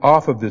mind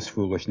off of this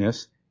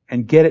foolishness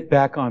and get it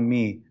back on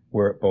me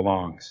where it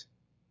belongs.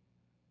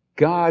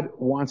 God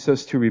wants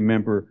us to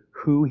remember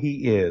who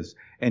He is,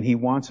 and He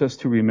wants us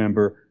to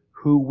remember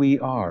who we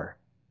are.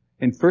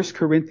 In 1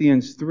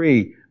 Corinthians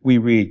 3, we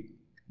read,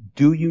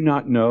 "Do you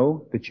not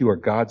know that you are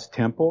God's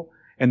temple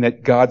and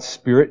that God's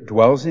Spirit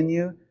dwells in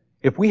you?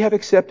 If we have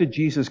accepted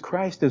Jesus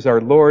Christ as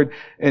our Lord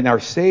and our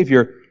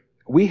Savior,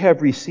 we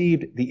have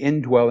received the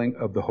indwelling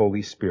of the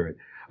Holy Spirit.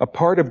 A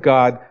part of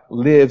God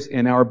lives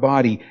in our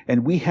body,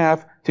 and we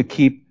have to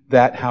keep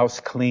that house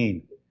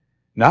clean.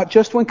 Not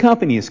just when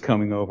company is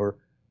coming over.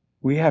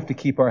 We have to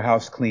keep our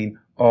house clean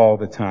all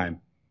the time."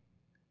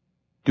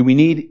 Do we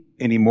need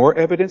any more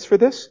evidence for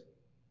this?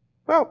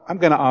 Well, I'm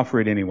going to offer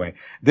it anyway.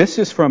 This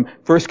is from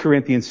 1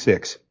 Corinthians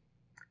 6.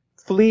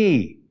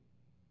 Flee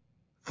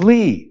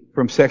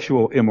from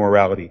sexual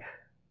immorality.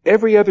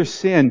 Every other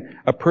sin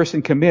a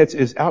person commits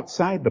is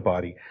outside the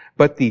body,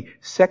 but the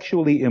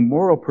sexually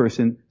immoral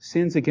person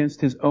sins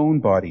against his own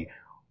body.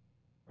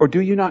 Or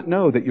do you not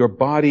know that your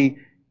body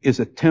is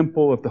a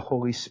temple of the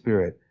Holy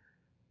Spirit?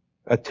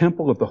 A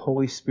temple of the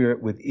Holy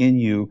Spirit within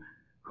you,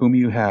 whom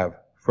you have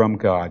from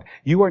God.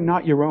 You are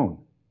not your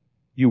own.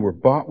 You were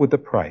bought with a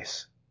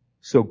price.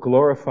 So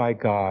glorify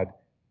God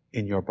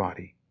in your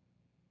body.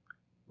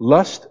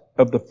 Lust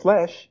of the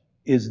flesh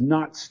is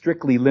not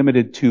strictly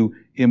limited to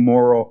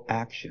immoral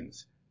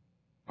actions.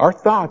 Our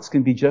thoughts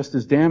can be just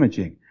as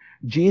damaging.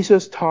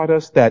 Jesus taught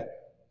us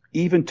that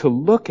even to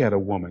look at a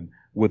woman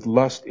with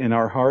lust in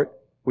our heart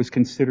was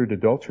considered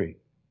adultery.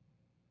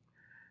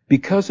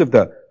 Because of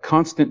the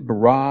constant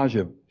barrage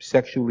of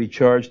sexually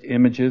charged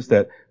images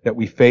that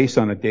we face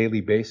on a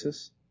daily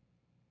basis,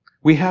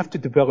 we have to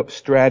develop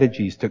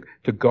strategies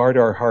to guard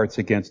our hearts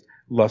against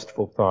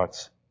lustful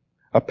thoughts.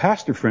 A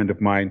pastor friend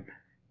of mine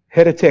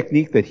had a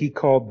technique that he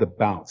called the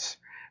bounce.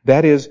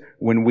 That is,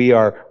 when we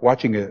are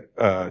watching a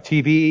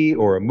TV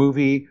or a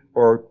movie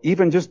or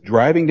even just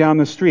driving down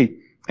the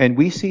street and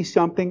we see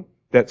something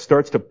that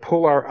starts to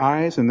pull our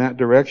eyes in that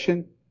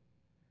direction,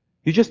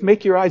 you just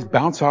make your eyes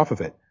bounce off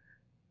of it.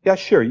 Yeah,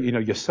 sure,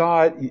 you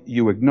saw it,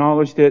 you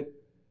acknowledged it,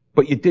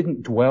 but you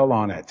didn't dwell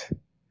on it.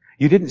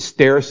 You didn't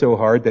stare so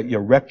hard that you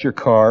wrecked your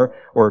car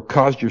or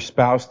caused your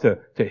spouse to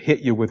hit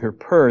you with her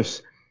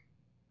purse.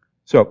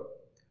 So,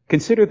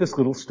 consider this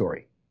little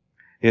story.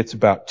 It's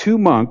about two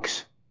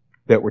monks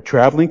that were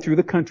traveling through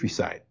the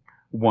countryside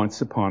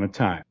once upon a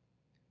time.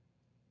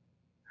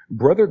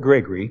 Brother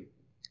Gregory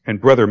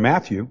and Brother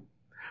Matthew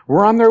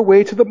were on their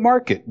way to the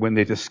market when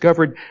they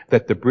discovered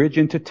that the bridge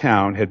into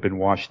town had been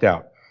washed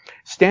out.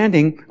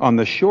 Standing on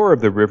the shore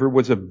of the river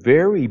was a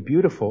very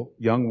beautiful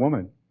young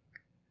woman.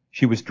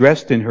 She was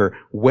dressed in her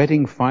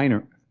wedding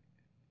finery,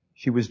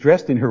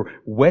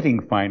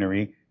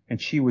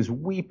 and she was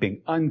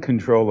weeping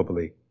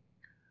uncontrollably.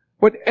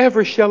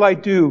 "Whatever shall I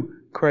do?"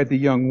 cried the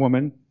young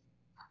woman.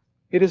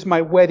 "It is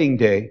my wedding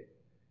day,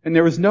 and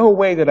there is no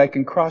way that I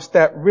can cross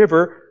that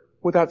river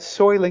without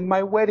soiling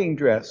my wedding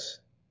dress."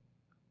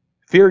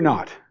 "Fear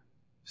not,"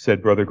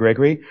 said Brother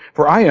Gregory,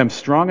 "for I am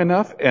strong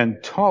enough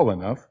and tall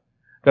enough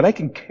that I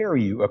can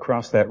carry you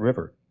across that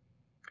river."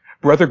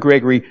 Brother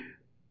Gregory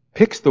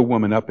picks the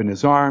woman up in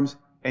his arms,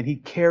 and he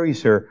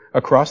carries her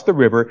across the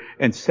river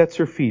and sets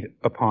her feet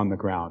upon the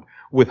ground.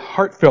 With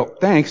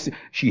heartfelt thanks,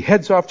 she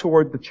heads off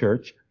toward the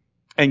church,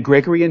 and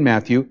Gregory and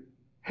Matthew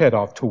head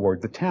off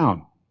toward the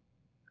town.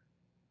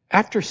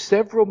 After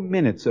several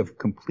minutes of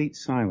complete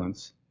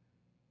silence,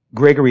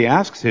 Gregory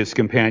asks his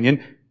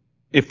companion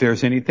if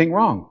there's anything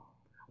wrong.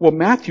 Well,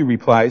 Matthew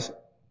replies,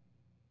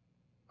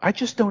 I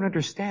just don't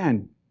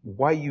understand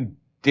why you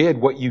did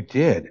what you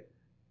did.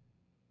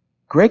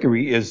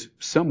 Gregory is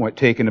somewhat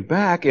taken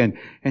aback, and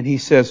he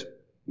says,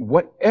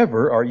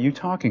 whatever are you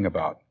talking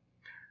about?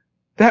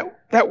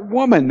 That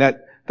woman,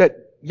 that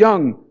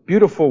young,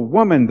 beautiful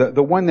woman,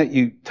 the one that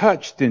you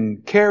touched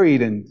and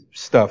carried and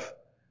stuff,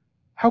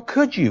 how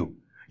could you?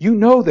 You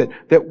know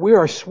that we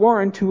are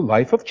sworn to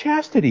life of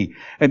chastity,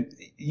 and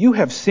you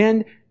have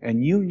sinned,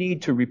 and you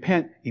need to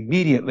repent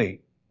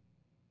immediately.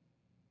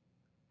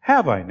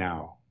 Have I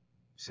now?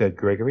 Said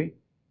Gregory.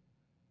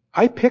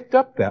 I picked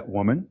up that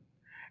woman,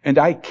 and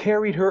I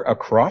carried her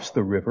across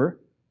the river,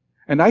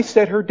 and I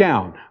set her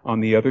down on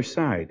the other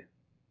side.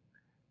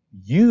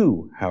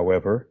 You,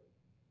 however,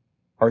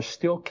 are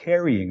still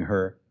carrying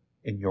her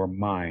in your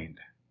mind.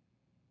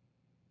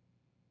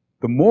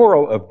 The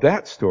moral of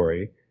that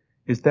story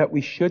is that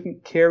we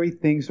shouldn't carry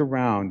things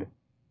around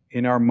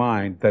in our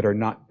mind that are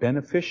not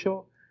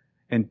beneficial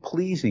and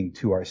pleasing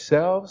to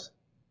ourselves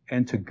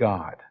and to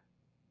God.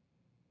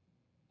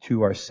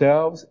 To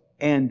ourselves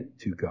and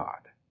to God.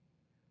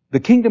 The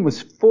kingdom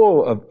is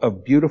full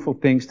of beautiful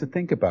things to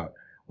think about.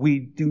 We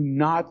do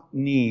not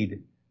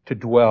need to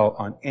dwell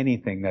on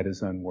anything that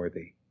is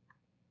unworthy.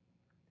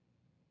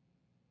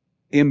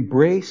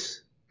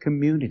 Embrace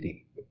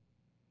community.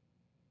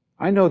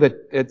 I know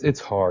that it's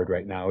hard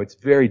right now. It's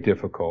very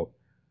difficult.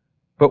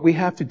 But we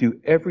have to do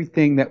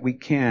everything that we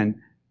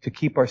can to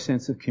keep our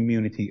sense of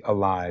community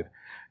alive.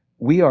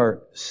 We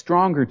are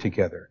stronger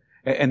together.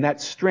 And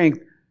that strength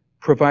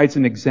provides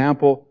an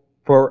example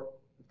for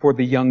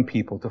the young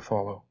people to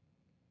follow.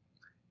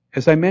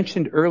 As I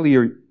mentioned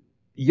earlier,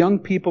 young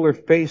people are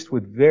faced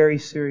with very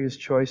serious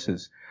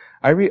choices.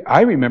 I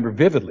remember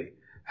vividly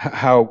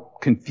how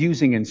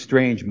confusing and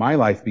strange my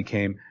life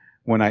became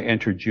when I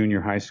entered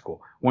junior high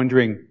school,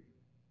 wondering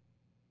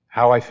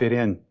how I fit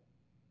in,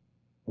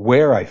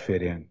 where I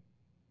fit in,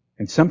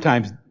 and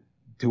sometimes,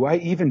 do I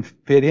even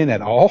fit in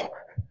at all?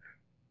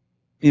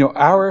 You know,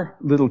 our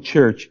little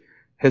church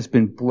has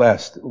been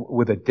blessed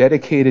with a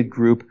dedicated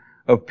group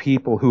of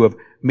people who have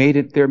made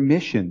it their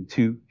mission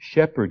to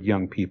shepherd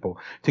young people,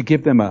 to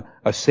give them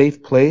a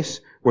safe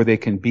place where they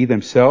can be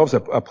themselves, a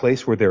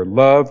place where they're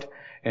loved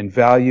and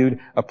valued,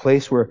 a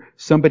place where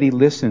somebody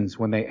listens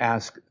when they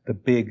ask the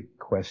big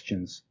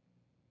questions.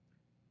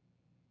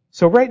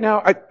 So right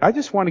now, I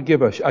just want to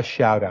give a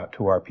shout out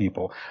to our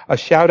people. A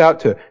shout out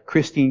to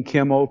Christine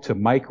Kimmel, to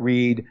Mike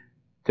Reed,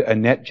 to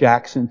Annette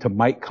Jackson, to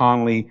Mike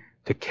Conley,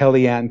 to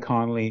Kellyanne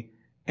Conley,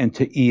 and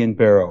to Ian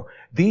Barrow.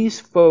 These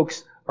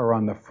folks are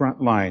on the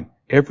front line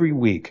every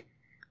week,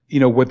 you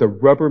know, where the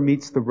rubber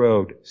meets the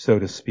road, so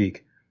to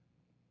speak.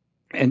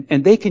 And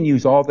they can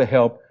use all the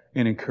help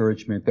and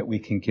encouragement that we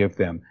can give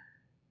them.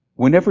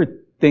 Whenever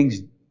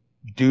things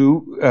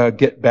do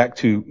get back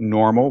to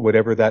normal,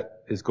 whatever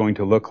that is going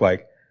to look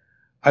like,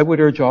 I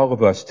would urge all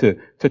of us to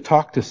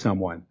talk to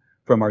someone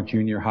from our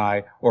junior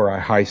high or our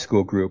high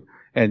school group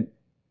and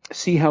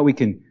see how we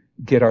can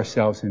get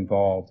ourselves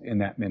involved in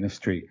that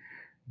ministry.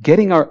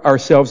 Getting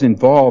ourselves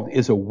involved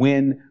is a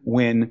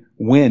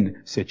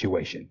win-win-win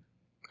situation.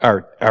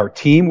 Our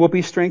team will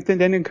be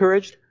strengthened and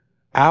encouraged.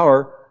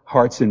 Our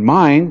hearts and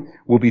mind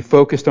will be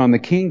focused on the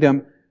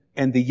kingdom,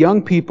 and the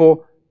young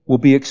people will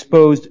be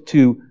exposed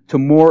to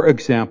more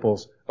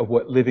examples of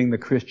what living the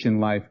Christian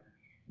life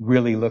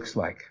really looks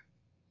like.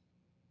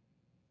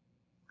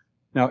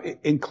 Now,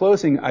 in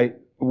closing, I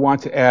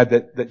want to add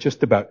that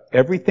just about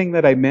everything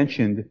that I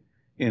mentioned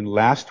in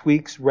last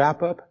week's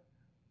wrap-up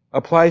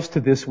applies to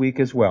this week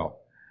as well.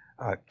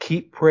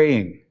 Keep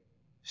praying,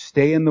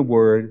 stay in the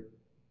Word,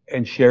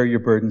 and share your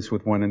burdens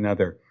with one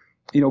another.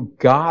 You know,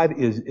 God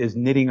is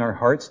knitting our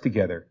hearts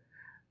together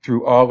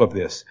through all of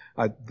this.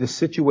 This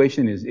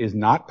situation is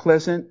not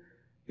pleasant,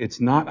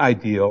 it's not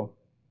ideal,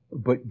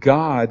 but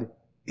God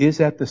is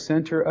at the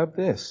center of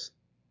this.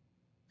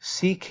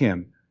 Seek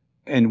Him.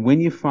 And when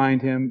you find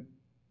Him,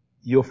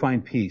 you'll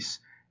find peace.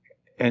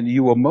 And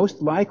you will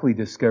most likely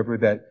discover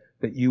that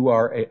you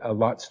are a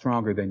lot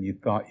stronger than you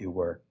thought you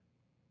were.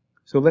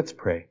 So let's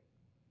pray.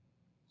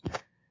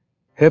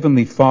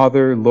 Heavenly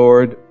Father,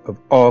 Lord of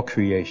all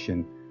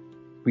creation,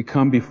 we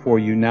come before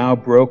you now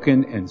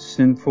broken and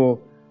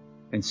sinful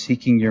and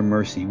seeking your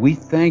mercy. We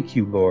thank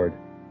you, Lord,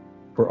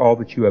 for all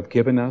that you have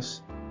given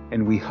us,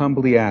 and we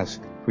humbly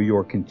ask for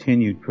your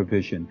continued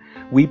provision.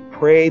 We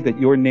pray that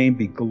your name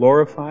be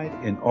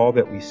glorified in all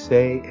that we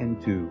say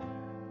and do.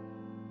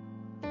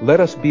 Let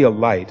us be a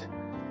light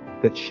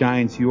that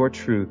shines your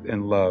truth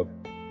and love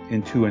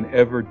into an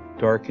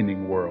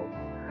ever-darkening world.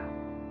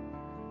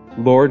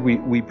 Lord,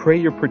 we pray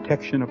your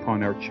protection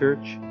upon our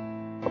church,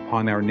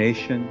 upon our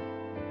nation,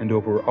 and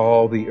over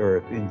all the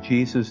earth. In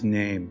Jesus'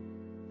 name,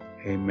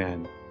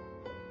 amen.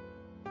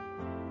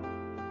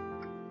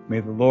 May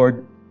the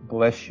Lord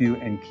bless you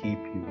and keep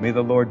you. May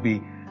the Lord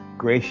be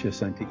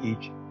gracious unto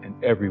each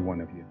and every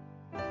one of you.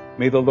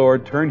 May the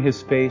Lord turn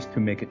his face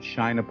to make it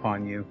shine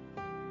upon you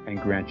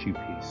and grant you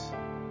peace.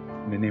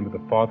 In the name of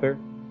the Father,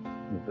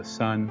 and of the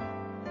Son,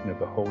 and of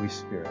the Holy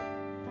Spirit.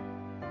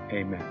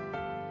 Amen.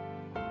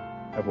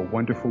 Have a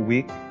wonderful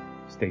week.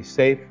 Stay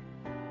safe.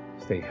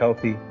 Stay stay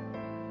healthy,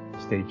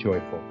 stay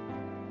joyful.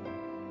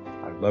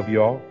 I love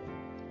you all,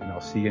 and I'll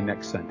see you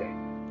next Sunday.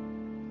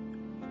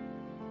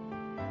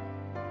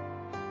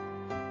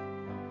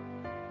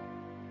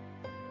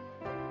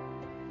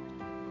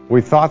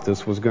 We thought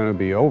this was going to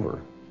be over.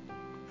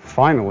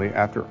 Finally,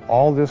 after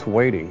all this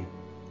waiting,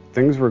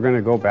 things were going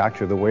to go back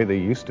to the way they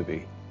used to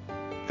be.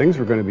 Things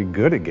were going to be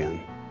good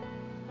again.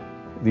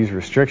 These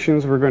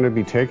restrictions were going to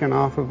be taken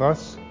off of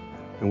us,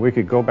 and we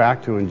could go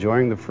back to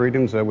enjoying the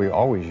freedoms that we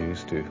always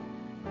used to.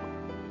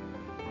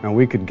 And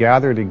we could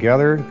gather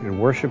together and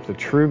worship the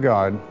true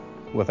God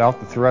without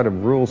the threat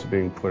of rules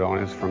being put on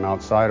us from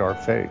outside our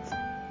faith.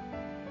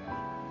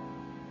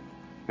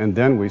 And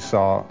then we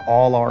saw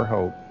all our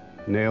hope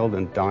nailed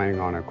and dying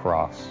on a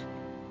cross.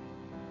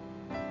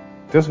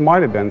 This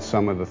might have been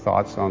some of the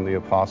thoughts on the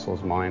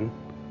apostles' mind,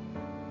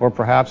 or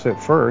perhaps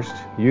at first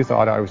you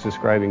thought I was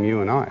describing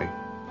you and I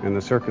and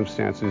the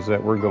circumstances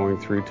that we're going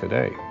through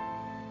today.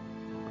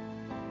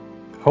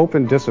 Hope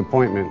and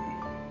disappointment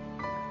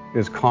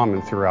is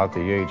common throughout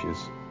the ages,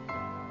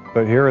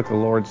 but here at the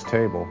Lord's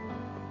table,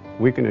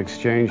 we can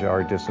exchange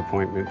our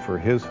disappointment for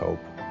His hope,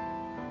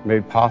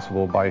 made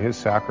possible by His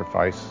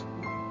sacrifice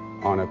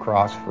on a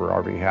cross for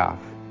our behalf.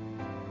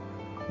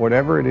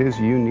 Whatever it is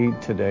you need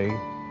today,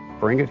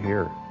 bring it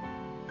here.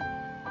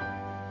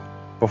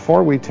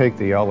 Before we take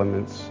the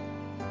elements,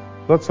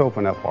 let's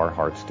open up our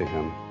hearts to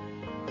Him.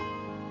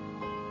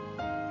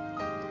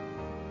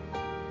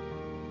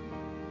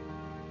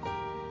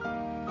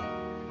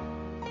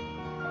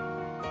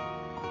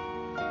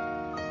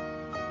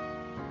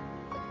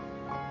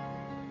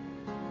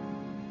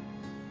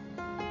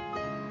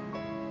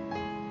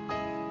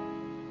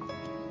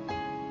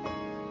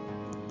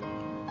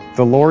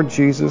 The Lord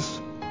Jesus,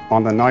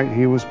 on the night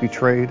He was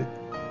betrayed,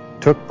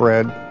 took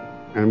bread,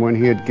 and when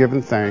He had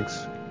given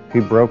thanks, He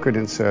broke it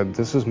and said,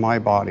 "This is my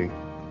body,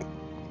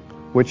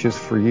 which is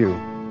for you.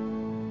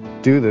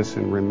 Do this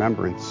in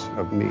remembrance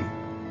of me."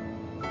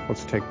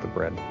 Let's take the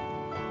bread.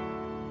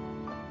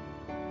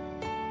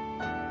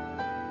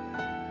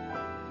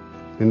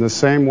 In the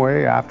same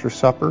way, after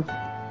supper,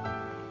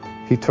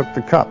 He took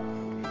the cup,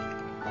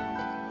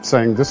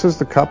 saying, "This is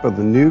the cup of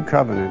the new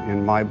covenant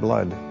in my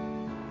blood.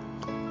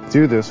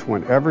 Do this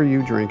whenever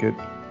you drink it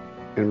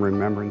in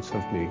remembrance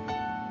of me."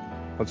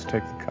 Let's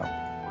take the cup.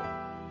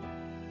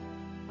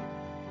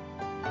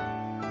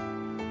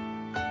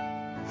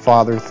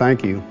 Father,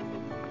 thank you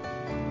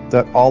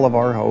that all of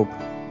our hope,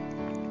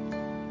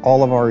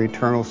 all of our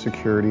eternal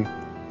security,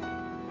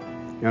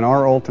 and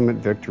our ultimate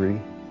victory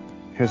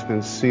has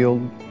been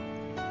sealed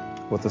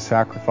with the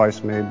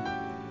sacrifice made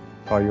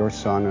by your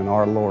Son and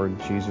our Lord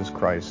Jesus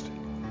Christ.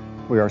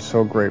 We are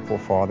so grateful,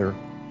 Father,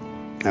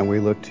 and we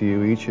look to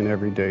you each and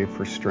every day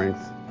for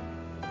strength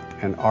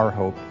and our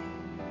hope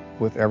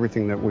with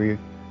everything that we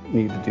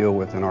need to deal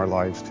with in our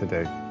lives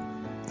today.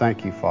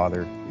 Thank you,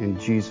 Father. In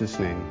Jesus'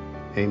 name,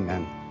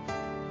 amen.